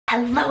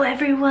Hello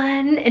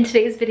everyone! In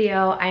today's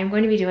video, I'm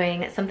going to be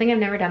doing something I've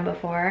never done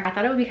before. I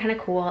thought it would be kind of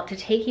cool to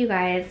take you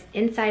guys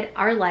inside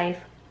our life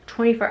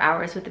 24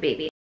 hours with the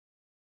baby.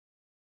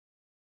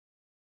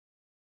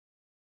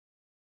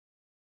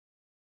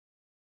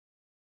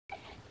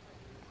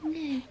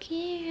 Look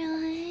here,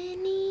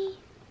 honey.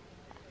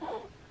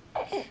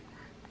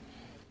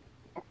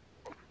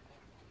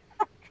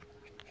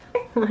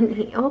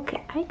 Honey,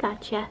 okay, I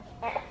gotcha.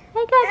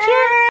 I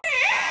gotcha.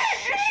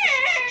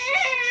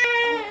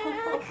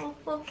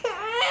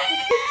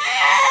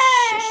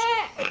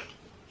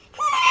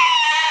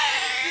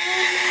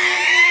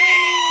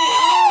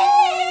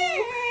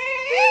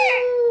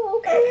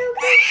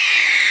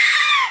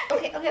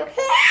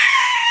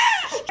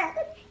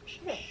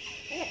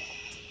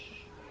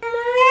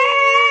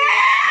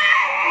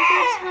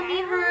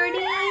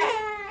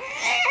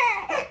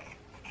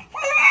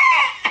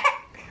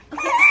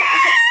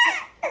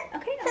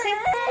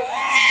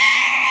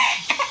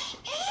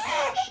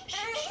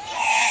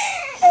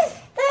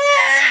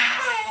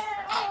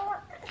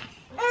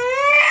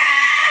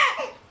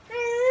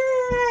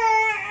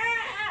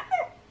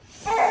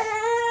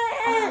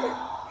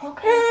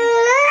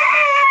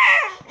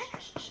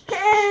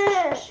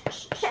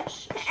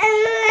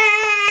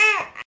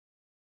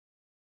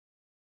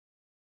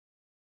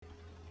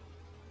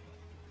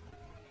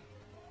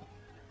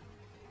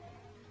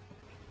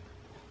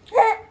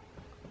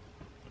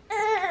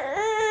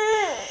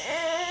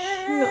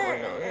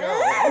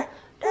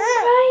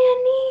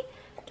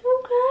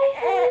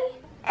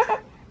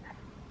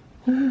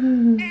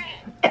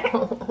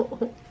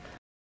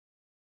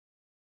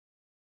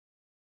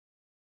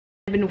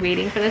 I've been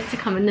waiting for this to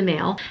come in the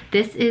mail.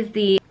 This is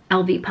the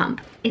Elvie pump.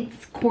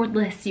 It's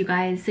cordless, you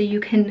guys, so you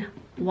can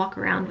walk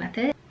around with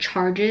it.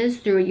 Charges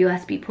through a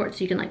USB port,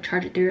 so you can like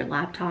charge it through your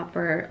laptop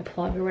or a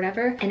plug or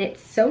whatever. And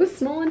it's so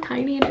small and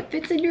tiny and it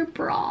fits in your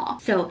bra.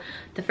 So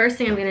the first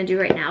thing I'm gonna do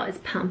right now is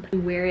pump. You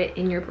wear it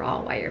in your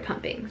bra while you're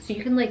pumping. So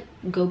you can like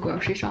go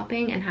grocery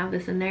shopping and have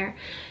this in there.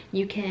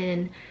 You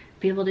can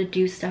be able to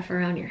do stuff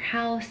around your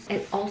house.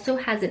 It also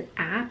has an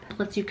app that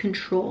lets you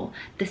control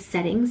the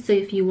settings. So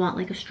if you want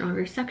like a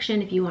stronger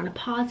suction, if you want to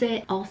pause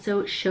it,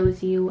 also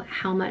shows you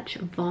how much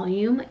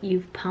volume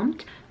you've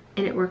pumped,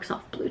 and it works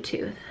off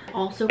Bluetooth.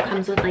 Also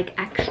comes with like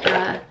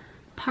extra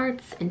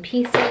parts and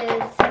pieces.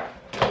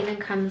 It even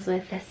comes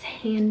with this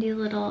handy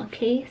little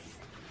case.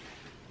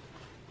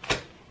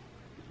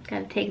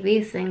 Gotta take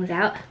these things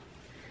out.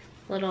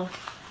 Little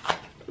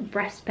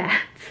breast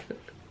pads.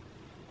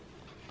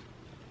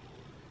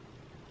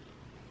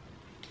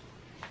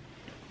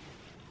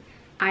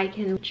 I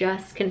can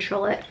just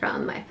control it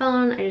from my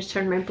phone. I just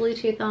turned my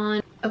Bluetooth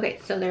on. Okay,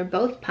 so they're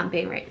both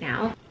pumping right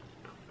now.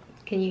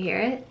 Can you hear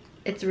it?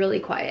 It's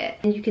really quiet.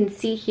 And you can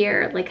see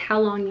here like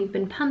how long you've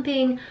been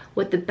pumping,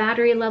 what the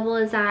battery level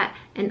is at,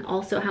 and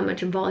also how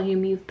much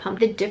volume you've pumped.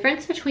 The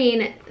difference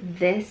between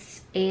this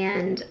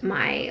and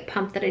my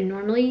pump that I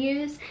normally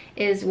use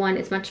is, one,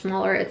 it's much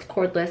smaller, it's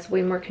cordless,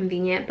 way more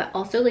convenient, but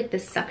also like the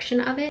suction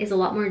of it is a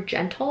lot more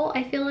gentle,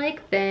 I feel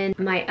like, than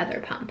my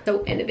other pump.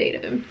 So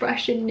innovative and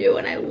fresh and new,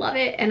 and I love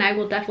it. And I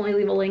will definitely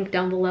leave a link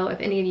down below if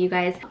any of you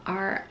guys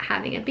are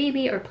having a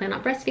baby or plan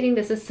on breastfeeding.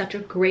 This is such a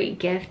great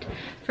gift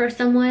for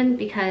someone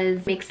because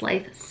it makes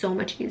life so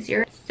much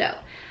easier. So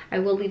I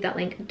will leave that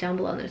link down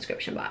below in the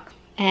description box.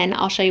 And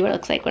I'll show you what it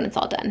looks like when it's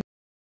all done.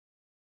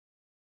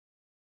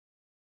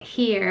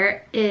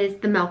 Here is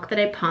the milk that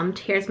I pumped.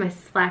 Here's my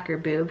slacker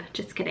boob.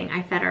 Just kidding,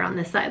 I fed her on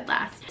this side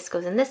last. This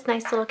goes in this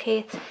nice little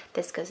case.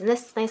 This goes in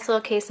this nice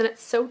little case, and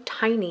it's so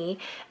tiny.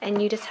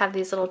 And you just have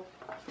these little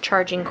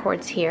charging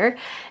cords here.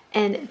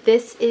 And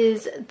this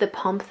is the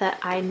pump that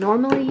I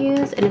normally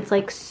use, and it's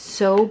like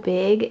so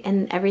big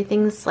and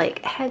everything's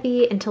like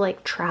heavy, and to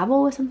like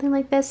travel with something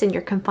like this and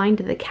you're confined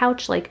to the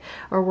couch like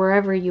or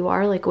wherever you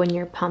are, like when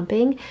you're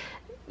pumping,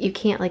 you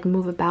can't like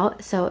move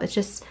about. So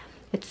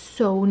it's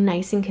so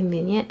nice and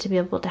convenient to be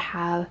able to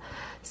have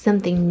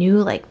something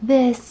new like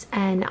this,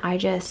 and I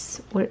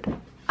just would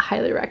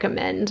highly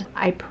recommend.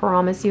 I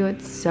promise you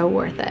it's so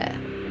worth it.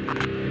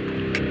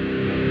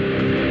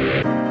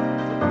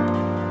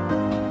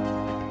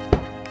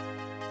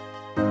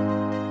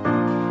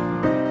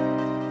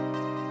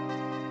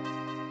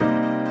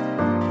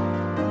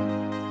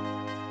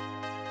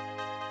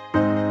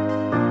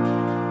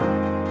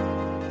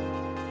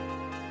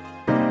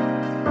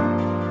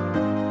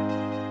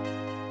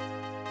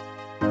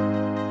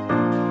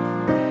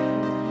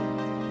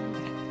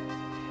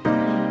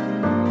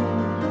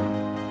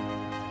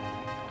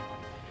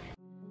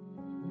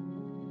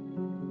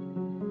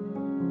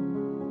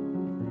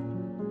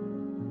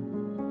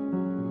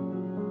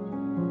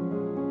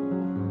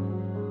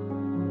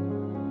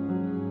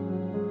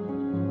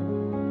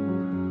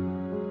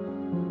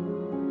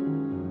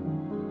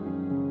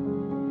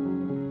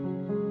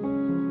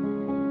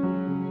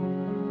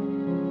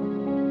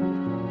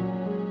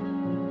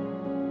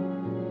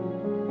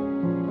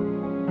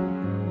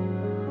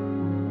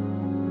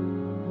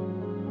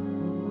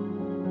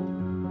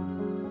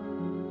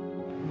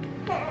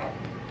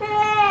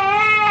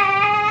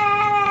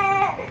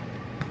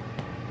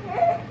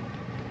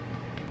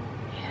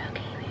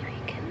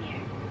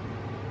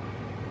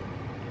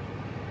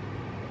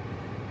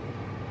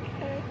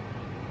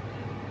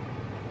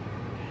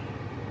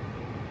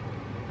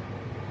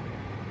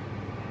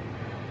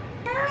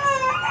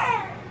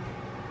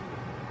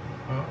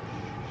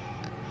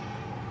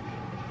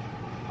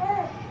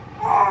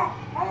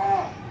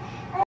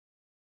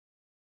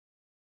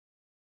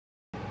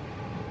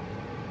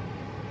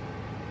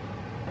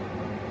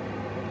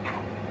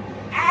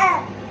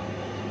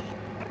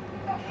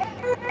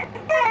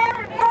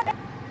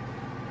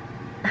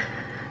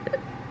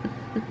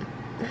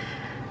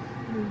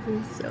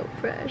 is so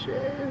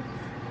precious.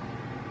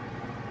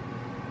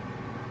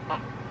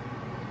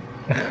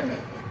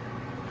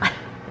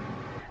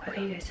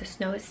 Okay, you guys, so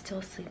Snow is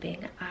still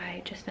sleeping.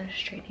 I just finished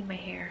straightening my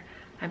hair.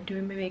 I'm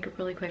doing my makeup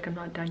really quick. I'm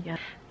not done yet,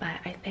 but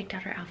I picked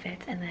out her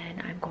outfits and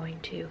then I'm going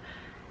to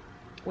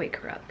wake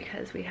her up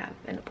because we have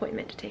an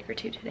appointment to take her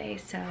to today.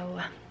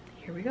 So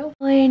here we go.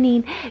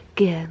 Morning,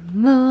 good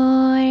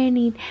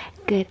morning,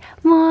 good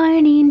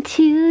morning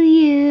to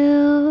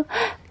you.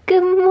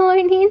 Good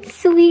morning,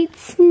 sweet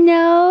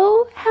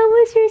Snow. How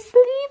was your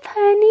sleep,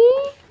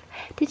 honey?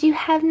 Did you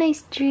have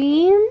nice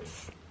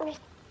dreams?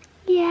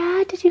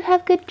 Yeah, did you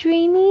have good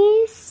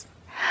dreamies?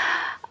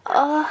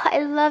 Oh, I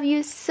love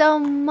you so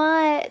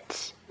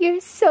much.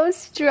 You're so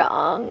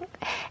strong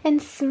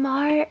and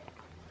smart.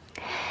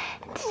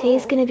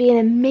 Today's gonna be an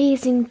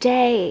amazing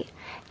day.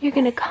 You're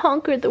gonna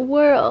conquer the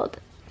world.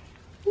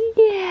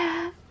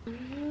 Yeah.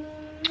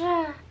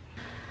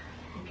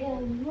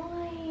 Good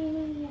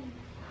morning,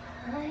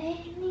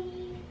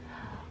 honey.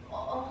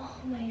 Oh,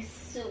 my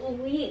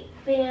sweet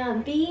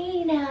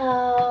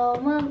Bambino.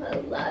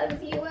 Mama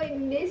loves you. I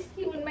miss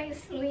you in my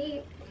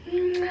sleep.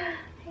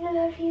 I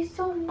love you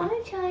so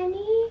much,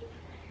 honey.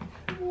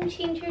 Wanna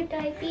change your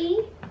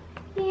diaper?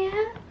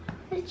 Yeah?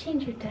 Let's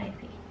change your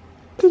diaper.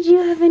 Did you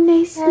have a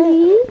nice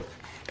sleep?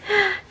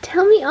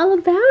 Tell me all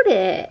about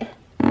it.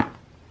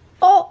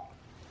 Oh,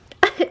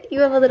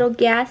 you have a little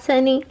gas,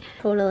 honey?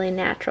 Totally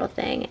natural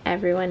thing.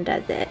 Everyone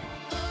does it.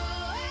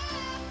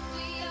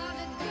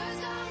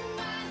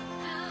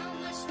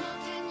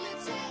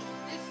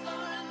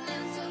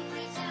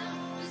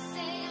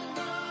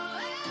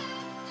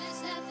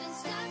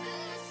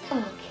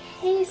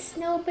 Okay,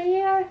 Snow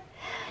Bear.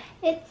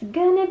 It's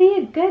gonna be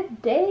a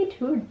good day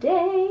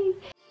today.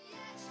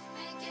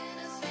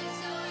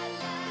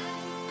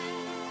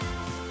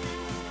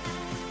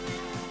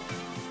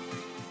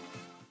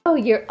 Oh,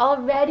 you're all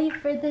ready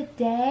for the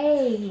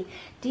day.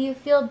 Do you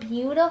feel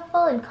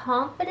beautiful and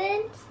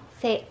confident?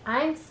 Say,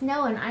 I'm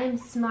Snow and I am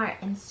smart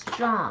and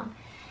strong.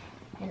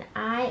 And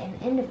I am an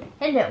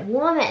independent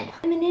woman.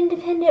 I'm an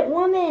independent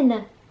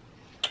woman.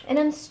 And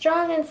I'm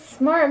strong and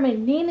smart. My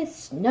name is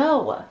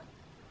Snow.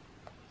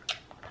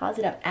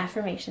 Positive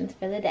affirmations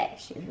for the day.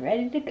 She's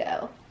ready to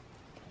go.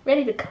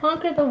 Ready to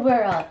conquer the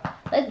world.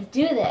 Let's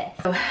do this.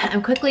 So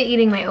I'm quickly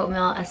eating my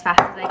oatmeal as fast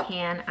as I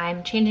can.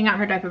 I'm changing out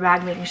her diaper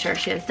bag, making sure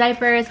she has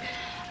diapers,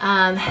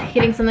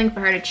 getting something for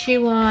her to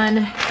chew on.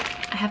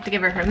 I have to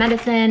give her her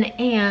medicine,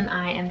 and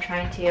I am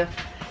trying to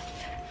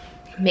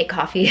make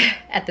coffee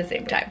at the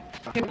same time.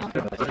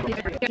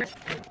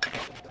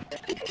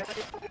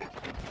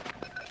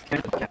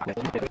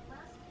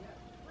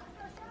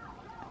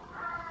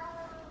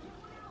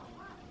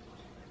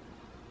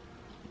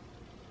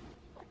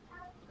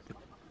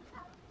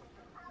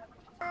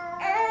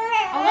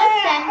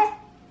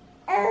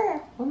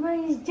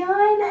 Almost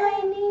done,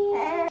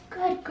 honey.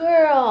 Good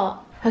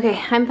girl. Okay,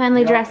 I'm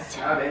finally dressed.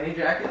 Have any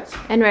jackets?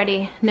 And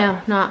ready.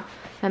 No, not.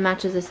 That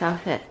matches this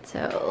outfit,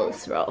 so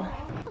let's roll.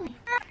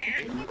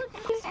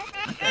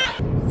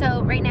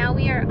 So right now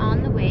we are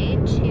on the way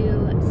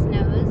to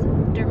Snow's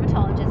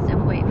dermatologist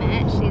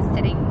appointment. She's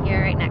sitting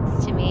here right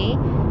next to me.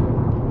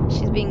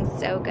 She's being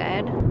so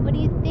good. What do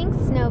you think,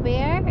 Snow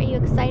Bear? Are you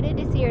excited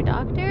to see your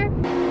doctor?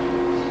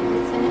 She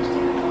just finished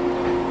her.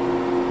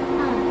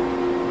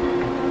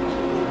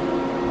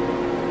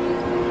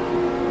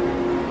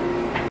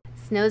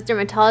 Snow's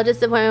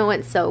dermatologist appointment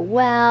went so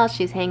well.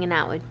 She's hanging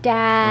out with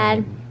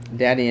Dad.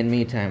 Daddy and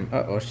me time.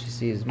 Uh-oh, she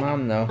sees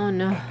Mom though. Oh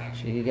no.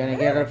 She gonna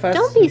get a fuss.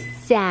 Don't be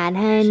sad,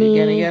 honey. She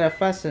gonna get a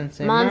fuss and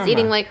say Mom's Mama.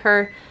 eating like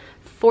her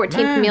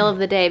 14th meal of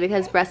the day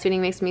because breastfeeding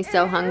makes me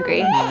so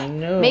hungry.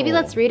 No. Maybe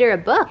let's read her a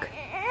book.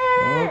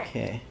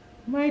 Okay.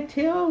 My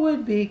tail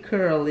would be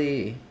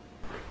curly.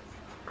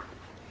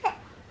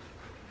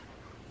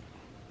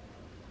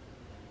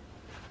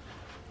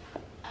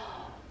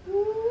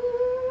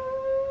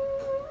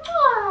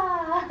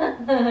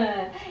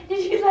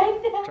 Did you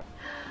like that?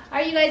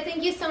 Alright, you guys,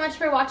 thank you so much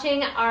for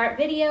watching our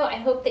video. I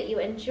hope that you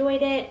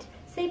enjoyed it.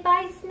 Say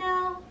bye,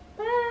 Snow.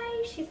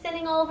 Bye. She's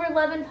sending all of her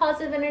love and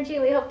positive energy.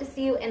 We hope to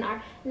see you in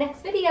our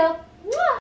next video. Mwah!